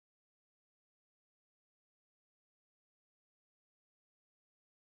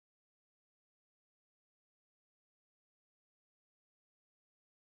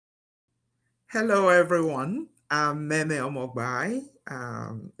Hello, everyone. I'm Meme Omogbai,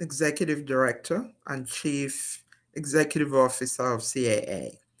 Executive Director and Chief Executive Officer of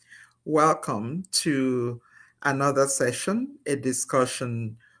CAA. Welcome to another session, a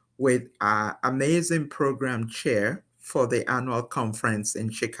discussion with our amazing program chair for the annual conference in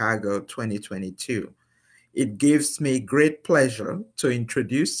Chicago 2022. It gives me great pleasure to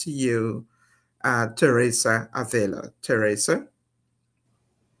introduce to you Theresa Avila. Theresa.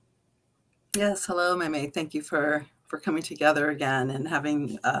 Yes, hello, Meme. Thank you for coming together again and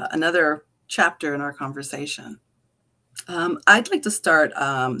having another chapter in our conversation. I'd like to start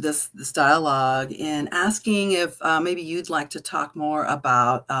this dialogue in asking if maybe you'd like to talk more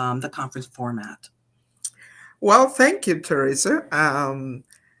about the conference format. Well, thank you, Teresa. I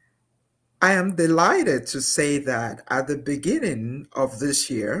am delighted to say that at the beginning of this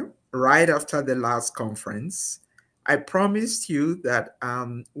year, right after the last conference, I promised you that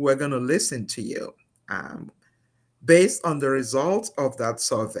we're going to listen to you. Um, Based on the results of that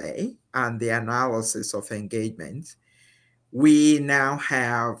survey and the analysis of engagement, we now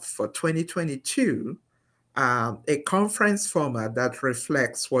have for 2022 a conference format that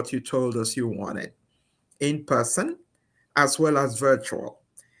reflects what you told us you wanted in person as well as virtual.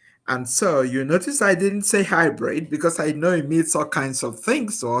 And so you notice I didn't say hybrid because I know it means all kinds of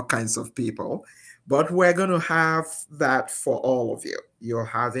things to all kinds of people, but we're going to have that for all of you. You'll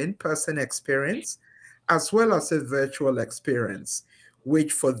have in-person experience as well as a virtual experience,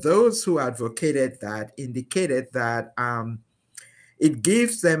 which for those who advocated that indicated that it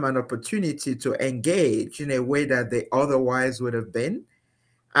gives them an opportunity to engage in a way that they otherwise would have been.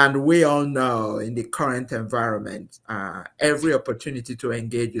 And we all know in the current environment, every opportunity to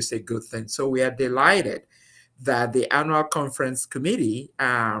engage is a good thing. So we are delighted that the annual conference committee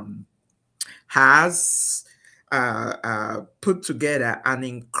has put together an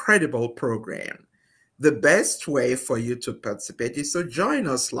incredible program. The best way for you to participate is to join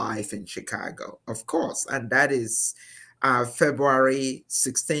us live in Chicago, of course, and that is February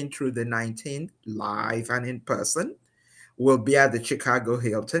 16th through the 19th, live and in person. We'll be at the Chicago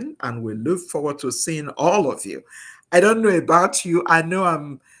Hilton, and we look forward to seeing all of you. I don't know about you. I know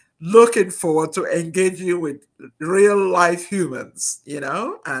I'm looking forward to engaging with real life humans,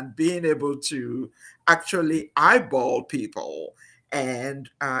 and being able to actually eyeball people and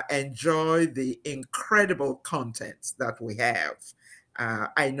enjoy the incredible content that we have.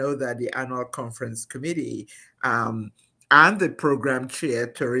 I know that the annual conference committee and the program chair,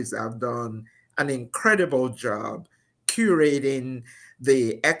 Theresa, have done an incredible job curating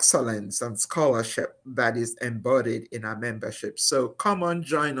the excellence and scholarship that is embodied in our membership. So come on,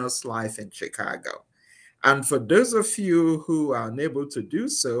 join us live in Chicago. And for those of you who are unable to do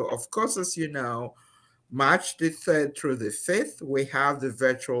so, of course, as you know, March the 3rd through the 5th, we have the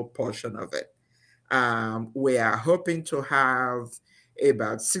virtual portion of it. We are hoping to have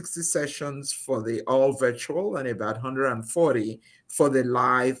about 60 sessions for the all virtual and about 140 for the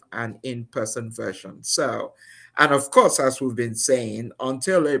live and in-person version. So, and of course, as we've been saying,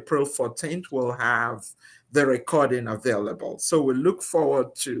 until April 14th, we'll have the recording available. So we look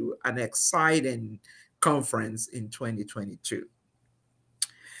forward to an exciting conference in 2022.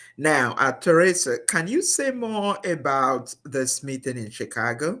 Now, Teresa, can you say more about this meeting in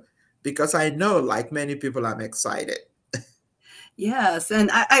Chicago? Because I know, like many people, I'm excited. Yes, and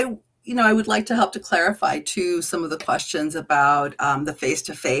I would like to help to clarify too some of the questions about the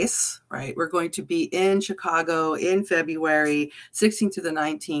face-to-face, right? We're going to be in Chicago in February 16th to the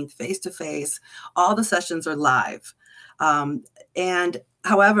 19th, face-to-face. All the sessions are live. And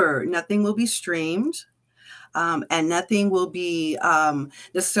however, nothing will be streamed. And nothing will be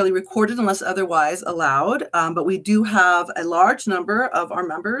necessarily recorded unless otherwise allowed. But we do have a large number of our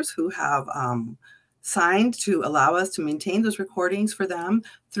members who have signed to allow us to maintain those recordings for them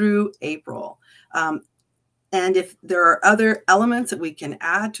through April. And if there are other elements that we can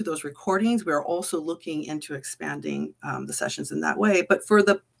add to those recordings, we're also looking into expanding the sessions in that way. But for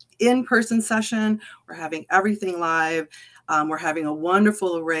the in-person session, we're having everything live. We're having a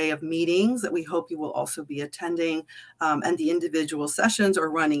wonderful array of meetings that we hope you will also be attending. And the individual sessions are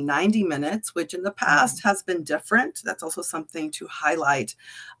running 90 minutes, which in the past has been different. That's also something to highlight.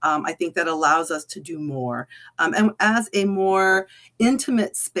 I think that allows us to do more. And as a more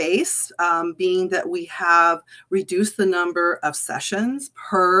intimate space, being that we have reduced the number of sessions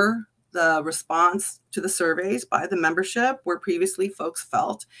per the response to the surveys by the membership, where previously folks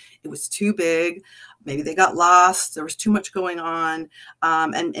felt it was too big. Maybe they got lost. There was too much going on.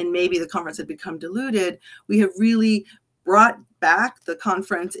 And maybe the conference had become diluted. We have really brought back the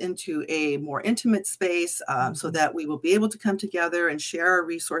conference into a more intimate space so that we will be able to come together and share our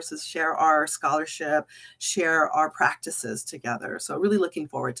resources, share our scholarship, share our practices together. So really looking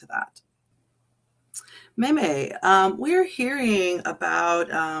forward to that. Meme, we're hearing about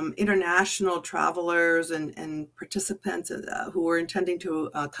international travelers and participants who are intending to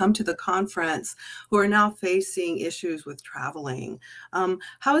come to the conference who are now facing issues with traveling.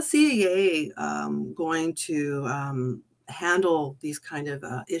 How is CAA going to handle these kind of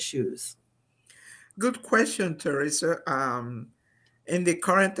issues? Good question, Teresa. In the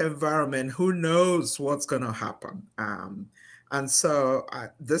current environment, who knows what's going to happen? And so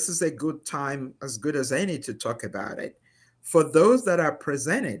this is a good time, as good as any, to talk about it. For those that are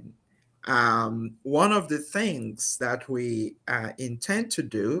presenting, one of the things that we intend to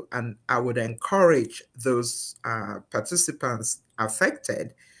do, and I would encourage those participants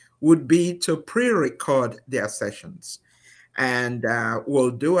affected, would be to pre-record their sessions. And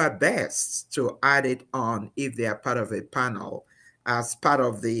we'll do our best to add it on if they are part of a panel as part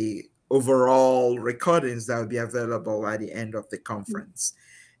of the overall recordings that will be available at the end of the conference.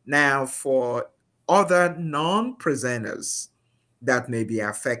 Now, for other non-presenters that may be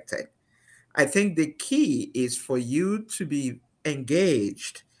affected, I think the key is for you to be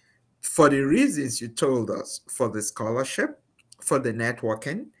engaged for the reasons you told us, for the scholarship, for the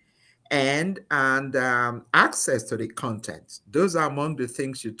networking, and access to the content. Those are among the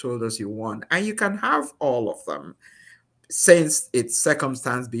things you told us you want, and you can have all of them since it's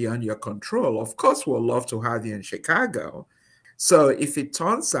circumstance beyond your control. Of course, we'll love to have you in Chicago. So if it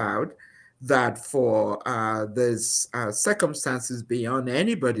turns out that for these circumstances beyond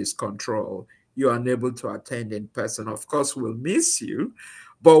anybody's control, you're unable to attend in person, of course, we'll miss you,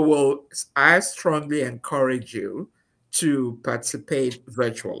 but I strongly encourage you to participate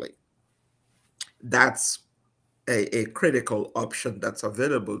virtually. That's a critical option that's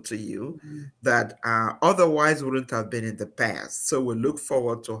available to you that otherwise wouldn't have been in the past. So we look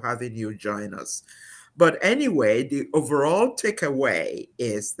forward to having you join us. But anyway, the overall takeaway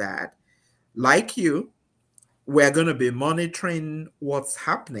is that, like you, we're going to be monitoring what's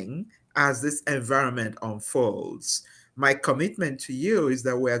happening as this environment unfolds. My commitment to you is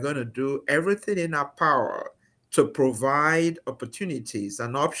that we're going to do everything in our power to provide opportunities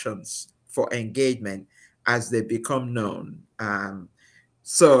and options for engagement as they become known.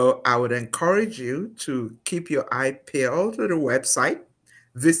 So I would encourage you to keep your eye peeled to the website,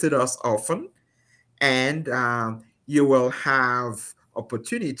 visit us often, and you will have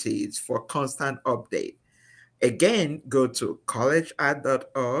opportunities for constant update. Again, go to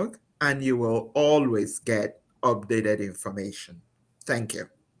collegeart.org and you will always get updated information. Thank you.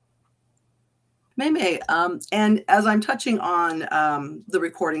 Meme, and as I'm touching on the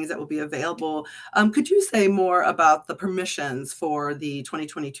recordings that will be available, could you say more about the permissions for the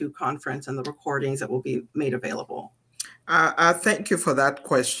 2022 conference and the recordings that will be made available? Thank you for that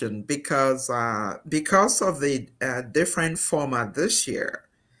question because of the different format this year,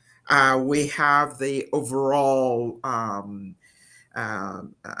 we have the overall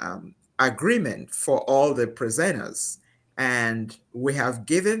agreement for all the presenters. And we have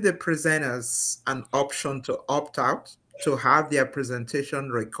given the presenters an option to opt out, to have their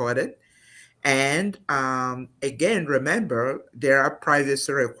presentation recorded. And again, remember, there are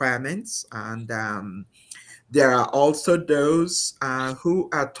privacy requirements, and there are also those who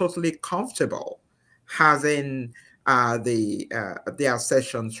are totally comfortable having their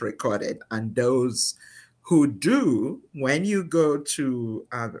sessions recorded, and those who do. When you go to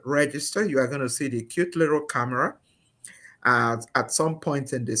register, you are going to see the cute little camera at some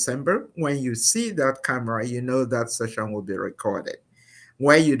point in December. When you see that camera, you know that session will be recorded.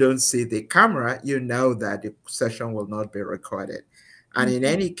 When you don't see the camera, you know that the session will not be recorded. And in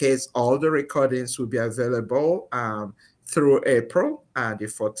any case, all the recordings will be available through April the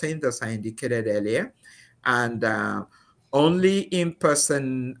 14th, as I indicated earlier. And only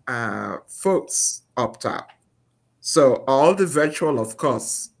in-person folks opt out. So all the virtual, of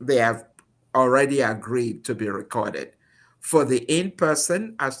course, they have already agreed to be recorded. For the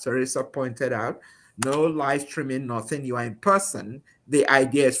in-person, as Theresa pointed out, no live streaming, nothing. You are in person. The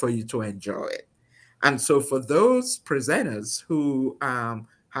idea is for you to enjoy it. And so for those presenters who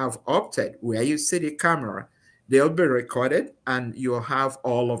have opted, where you see the camera, they'll be recorded and you'll have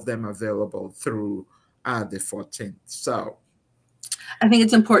all of them available through the 14th. So I think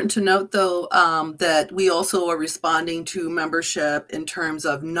it's important to note, though, that we also are responding to membership in terms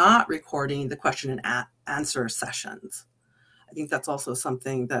of not recording the question and answer sessions. I think that's also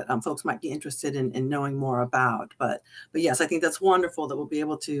something that folks might be interested in knowing more about. But yes, I think that's wonderful that we'll be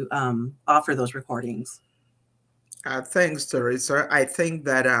able to offer those recordings. Thanks, Teresa. I think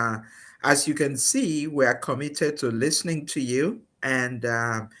that as you can see, we are committed to listening to you and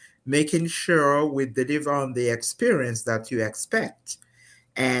making sure we deliver on the experience that you expect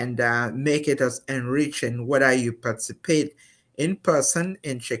and make it as enriching whether you participate in person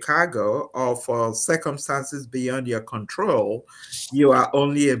in Chicago or for circumstances beyond your control, you are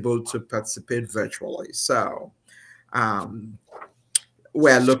only able to participate virtually. So um,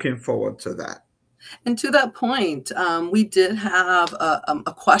 we're looking forward to that. And to that point, we did have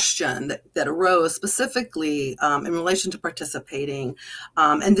a question that arose specifically in relation to participating.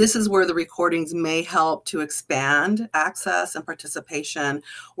 And this is where the recordings may help to expand access and participation,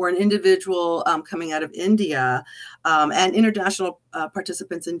 where an individual coming out of India and international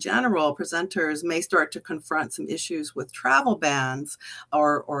participants in general, presenters may start to confront some issues with travel bans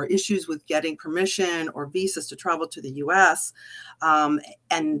or issues with getting permission or visas to travel to the US.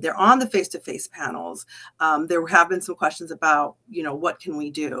 And they're on the face-to-face panels. There have been some questions about, what can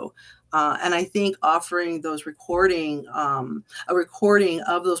we do? And I think offering those a recording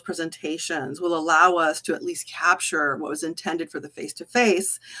of those presentations will allow us to at least capture what was intended for the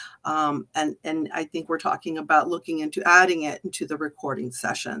face-to-face. And I think we're talking about looking into adding it into the recording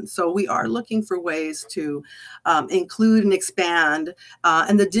session. So we are looking for ways to include and expand,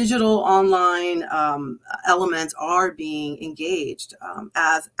 and the digital online elements are being engaged,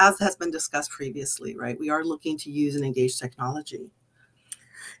 as has been discussed previously, right? We are looking to use and engage technology.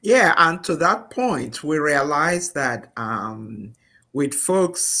 Yeah, and to that point, we realized that with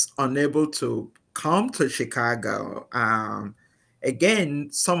folks unable to come to Chicago, again,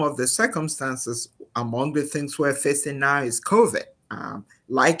 some of the circumstances among the things we're facing now is COVID.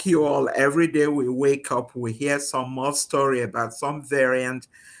 Like you all, every day we wake up, we hear some more story about some variant,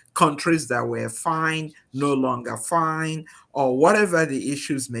 countries that were fine, no longer fine, or whatever the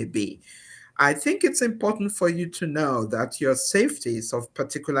issues may be. I think it's important for you to know that your safety is of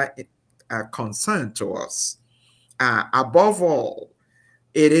particular concern to us. Above all,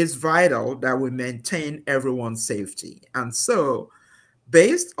 it is vital that we maintain everyone's safety. And so,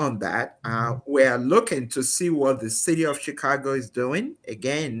 based on that, we're looking to see what the city of Chicago is doing.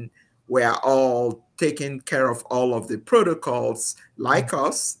 Again, we're all taking care of all of the protocols. Like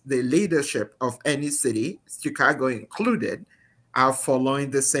us, the leadership of any city, Chicago included, are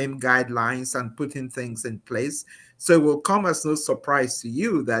following the same guidelines and putting things in place. So it will come as no surprise to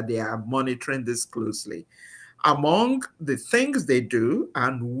you that they are monitoring this closely. Among the things they do,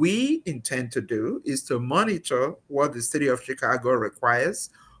 and we intend to do, is to monitor what the city of Chicago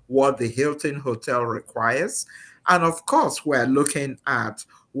requires, what the Hilton Hotel requires, and of course, we're looking at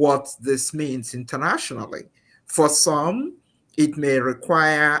what this means internationally. For some, it may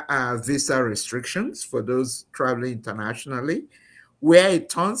require visa restrictions for those traveling internationally. Where it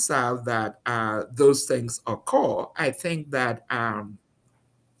turns out that those things occur, I think that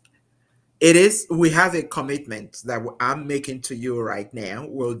we have a commitment that I'm making to you right now.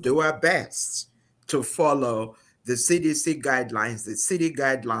 We'll do our best to follow the CDC guidelines, the city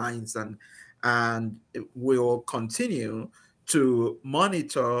guidelines, and we'll continue to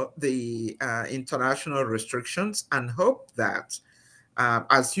monitor the international restrictions and hope that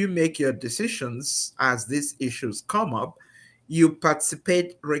as you make your decisions as these issues come up, you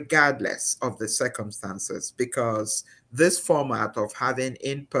participate regardless of the circumstances, because this format of having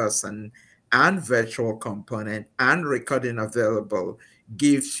in person and virtual component and recording available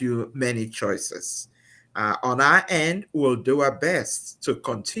gives you many choices. On our end, we'll do our best to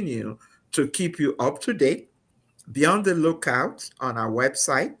continue to keep you up to date. Be on the lookout on our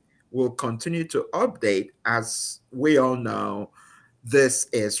website. We'll continue to update as we all know this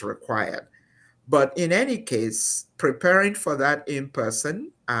is required. But in any case, preparing for that in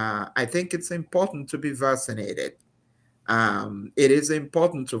person, I think it's important to be vaccinated. It is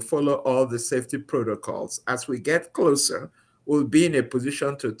important to follow all the safety protocols. As we get closer, we'll be in a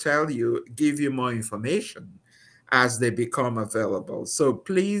position to tell you, give you more information as they become available. So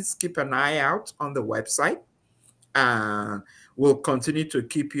please keep an eye out on the website. We'll continue to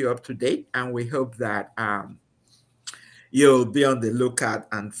keep you up to date, and we hope that you'll be on the lookout,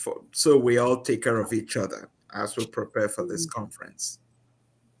 and so we all take care of each other as we prepare for this conference.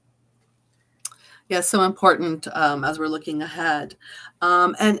 Yeah, so important as we're looking ahead.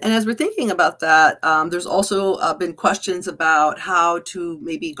 And as we're thinking about that, there's also been questions about how to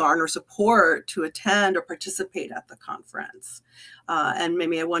maybe garner support to attend or participate at the conference. And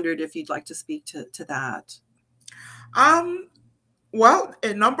maybe I wondered if you'd like to speak to that. Well,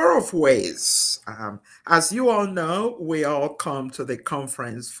 a number of ways. As you all know, we all come to the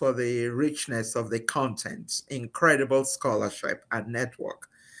conference for the richness of the content, incredible scholarship, and network.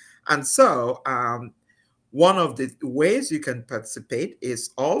 And so One of the ways you can participate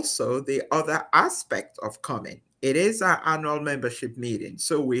is also the other aspect of coming. It is our annual membership meeting.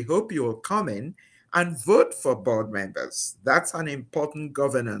 So we hope you will come in and vote for board members. That's an important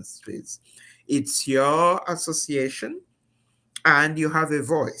governance piece. It's your association and you have a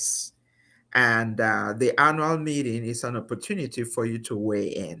voice. And the annual meeting is an opportunity for you to weigh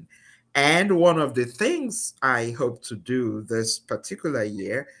in. And one of the things I hope to do this particular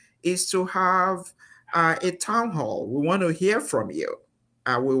year is to have a town hall. We want to hear from you.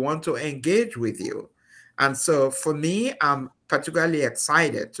 We want to engage with you. And so for me, I'm particularly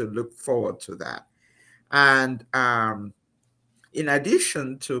excited to look forward to that. And in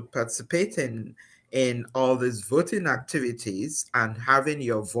addition to participating in all these voting activities and having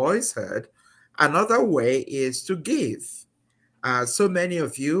your voice heard, another way is to give. So many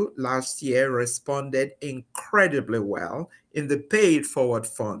of you last year responded incredibly well in the Pay It Forward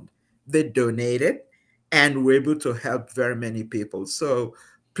Fund. They donated and were able to help very many people. So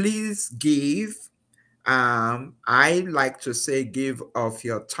please give. I like to say, give of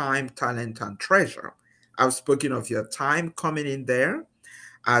your time, talent, and treasure. I've spoken of your time coming in there.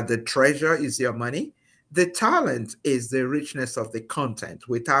 The treasure is your money. The talent is the richness of the content,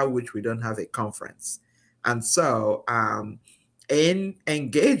 without which we don't have a conference. And so, in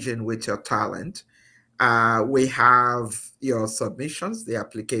engaging with your talent, we have your submissions, the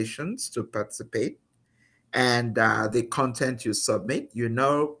applications to participate, and the content you submit. You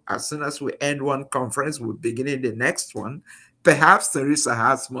know, as soon as we end one conference, we're beginning the next one. Perhaps Theresa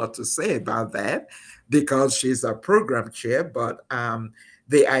has more to say about that because she's a program chair, but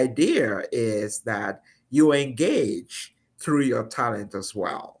the idea is that you engage through your talent as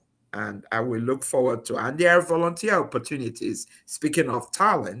well. And I will look forward to, and there are volunteer opportunities. Speaking of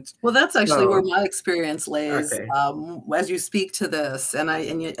talent, Well, that's actually where so, my experience lays, okay. as you speak to this, and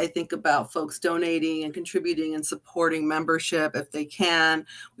I think about folks donating and contributing and supporting membership if they can.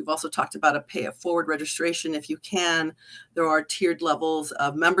 We've also talked about a pay it forward registration if you can. There are tiered levels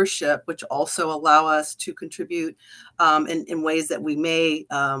of membership which also allow us to contribute in ways that we may,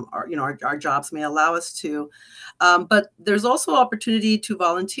 our jobs may allow us to. But there's also opportunity to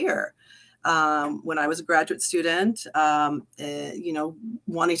volunteer. When I was a graduate student, wanting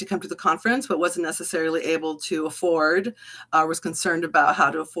to come to the conference, but wasn't necessarily able to afford, was concerned about how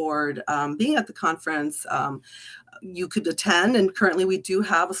to afford being at the conference. You could attend, and currently we do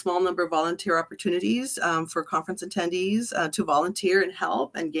have a small number of volunteer opportunities for conference attendees to volunteer and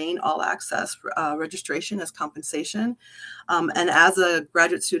help and gain all access registration as compensation. And as a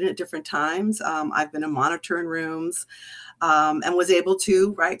graduate student at different times, I've been a monitor in rooms. And was able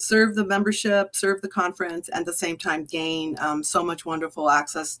to serve the membership, serve the conference, and at the same time gain so much wonderful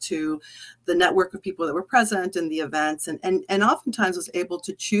access to the network of people that were present in the events, and oftentimes was able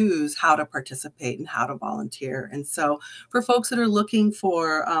to choose how to participate and how to volunteer. And so for folks that are looking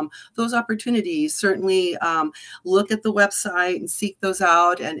for those opportunities, certainly look at the website and seek those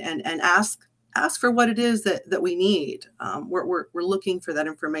out and ask for what it is that we need. We're looking for that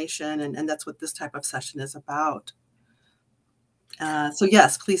information, and that's what this type of session is about. So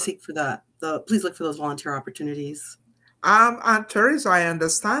yes, please seek for that. Please look for those volunteer opportunities. And Theresa, I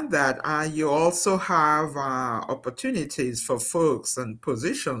understand that you also have opportunities for folks and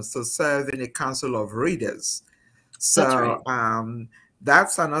positions to serve in a council of readers. That's right. So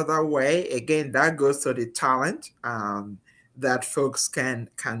that's another way. Again, that goes to the talent that folks can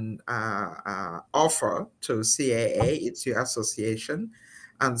offer to CAA. It's your association.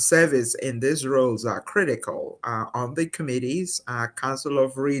 And service in these roles are critical. On the committees, council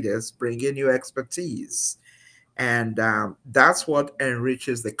of readers bring in your expertise. And that's what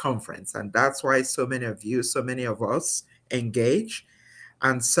enriches the conference. And that's why so many of you, so many of us engage.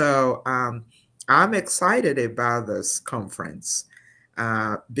 And so I'm excited about this conference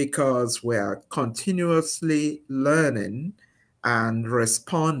because we're continuously learning and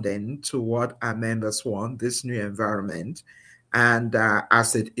responding to what our members want, this new environment. And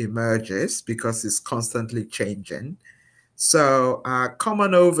as it emerges, because it's constantly changing. So come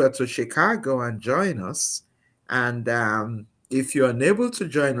on over to Chicago and join us. And if you're unable to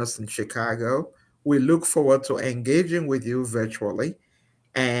join us in Chicago, we look forward to engaging with you virtually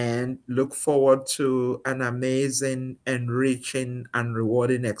and look forward to an amazing, enriching, and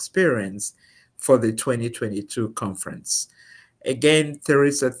rewarding experience for the 2022 conference. Again,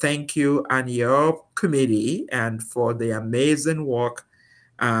 Theresa, thank you and your committee and for the amazing work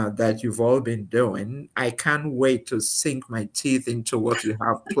that you've all been doing. I can't wait to sink my teeth into what you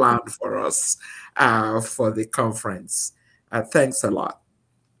have planned for us for the conference. Thanks a lot.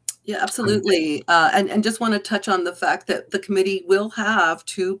 Yeah, And absolutely. And just want to touch on the fact that the committee will have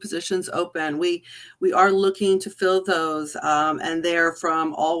two positions open. We are looking to fill those, and they're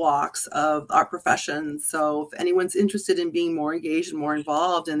from all walks of our profession. So if anyone's interested in being more engaged and more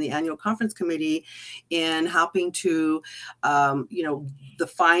involved in the annual conference committee in helping to, the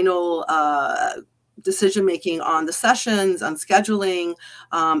final decision making on the sessions, on scheduling,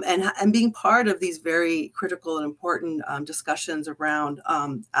 and being part of these very critical and important discussions around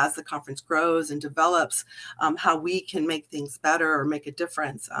as the conference grows and develops, how we can make things better or make a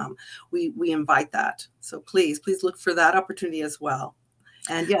difference. We invite that. So please look for that opportunity as well.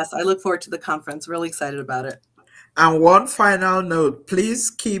 And yes, I look forward to the conference. Really excited about it. And one final note,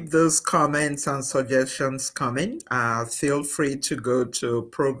 please keep those comments and suggestions coming. Feel free to go to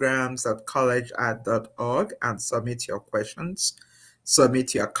programs@collegeart.org and submit your questions,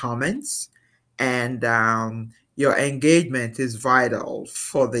 submit your comments, and your engagement is vital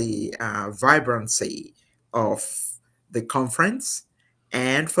for the vibrancy of the conference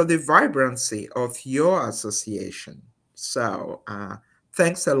and for the vibrancy of your association. So,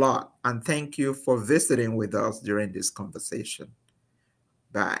 thanks a lot, and thank you for visiting with us during this conversation.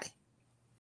 Bye.